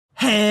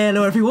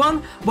Hello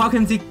everyone,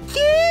 welcome to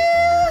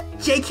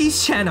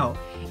Qutejakey'S channel.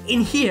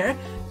 In here,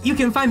 you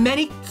can find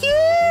many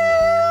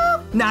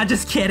cute, nah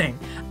just kidding,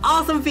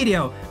 awesome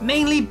video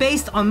mainly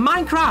based on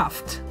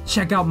Minecraft.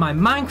 Check out my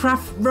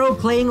Minecraft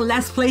role-playing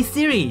Let's Play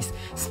series,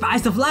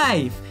 Spice of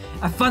Life,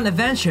 a fun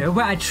adventure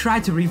where I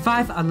try to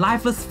revive a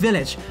lifeless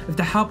village with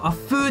the help of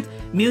food,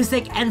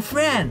 music and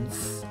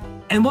friends.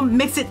 And what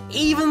makes it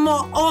even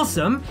more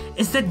awesome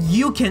is that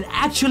you can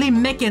actually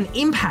make an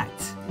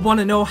impact.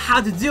 Wanna know how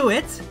to do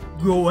it?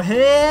 Go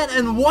ahead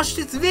and watch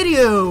this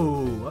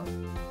video!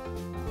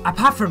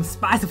 Apart from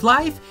Spice of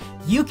Life,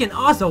 you can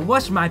also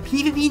watch my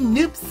PvP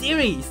Noob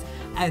series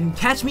and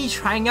catch me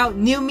trying out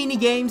new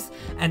minigames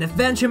and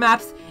adventure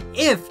maps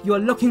if you're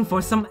looking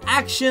for some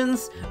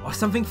actions or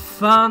something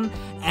fun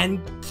and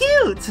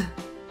cute!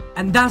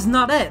 And that's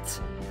not it!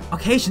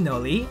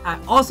 Occasionally, I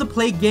also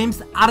play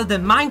games other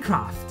than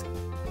Minecraft.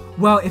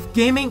 Well, if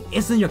gaming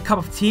isn't your cup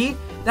of tea,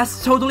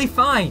 that's totally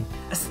fine,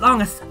 as long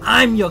as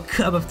I'm your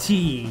cup of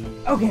tea.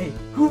 Okay,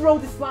 who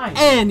wrote this line?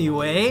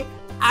 Anyway,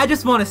 I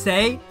just want to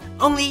say,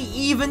 only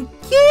even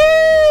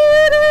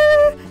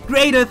cuter,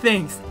 greater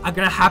things are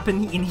gonna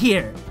happen in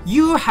here.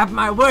 You have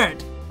my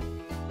word.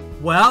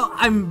 Well,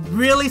 I'm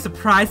really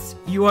surprised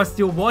you are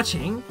still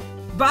watching,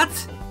 but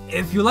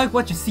if you like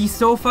what you see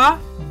so far,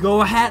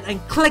 go ahead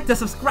and click the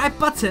subscribe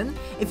button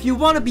if you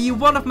want to be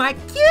one of my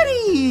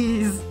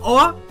cuties!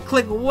 Or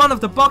click one of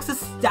the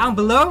boxes down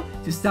below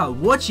to start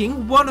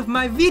watching one of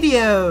my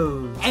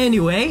videos!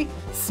 Anyway,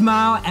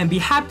 smile and be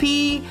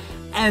happy,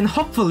 and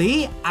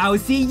hopefully I'll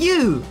see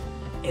you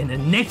in the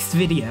next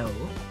video.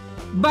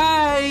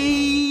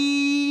 Bye!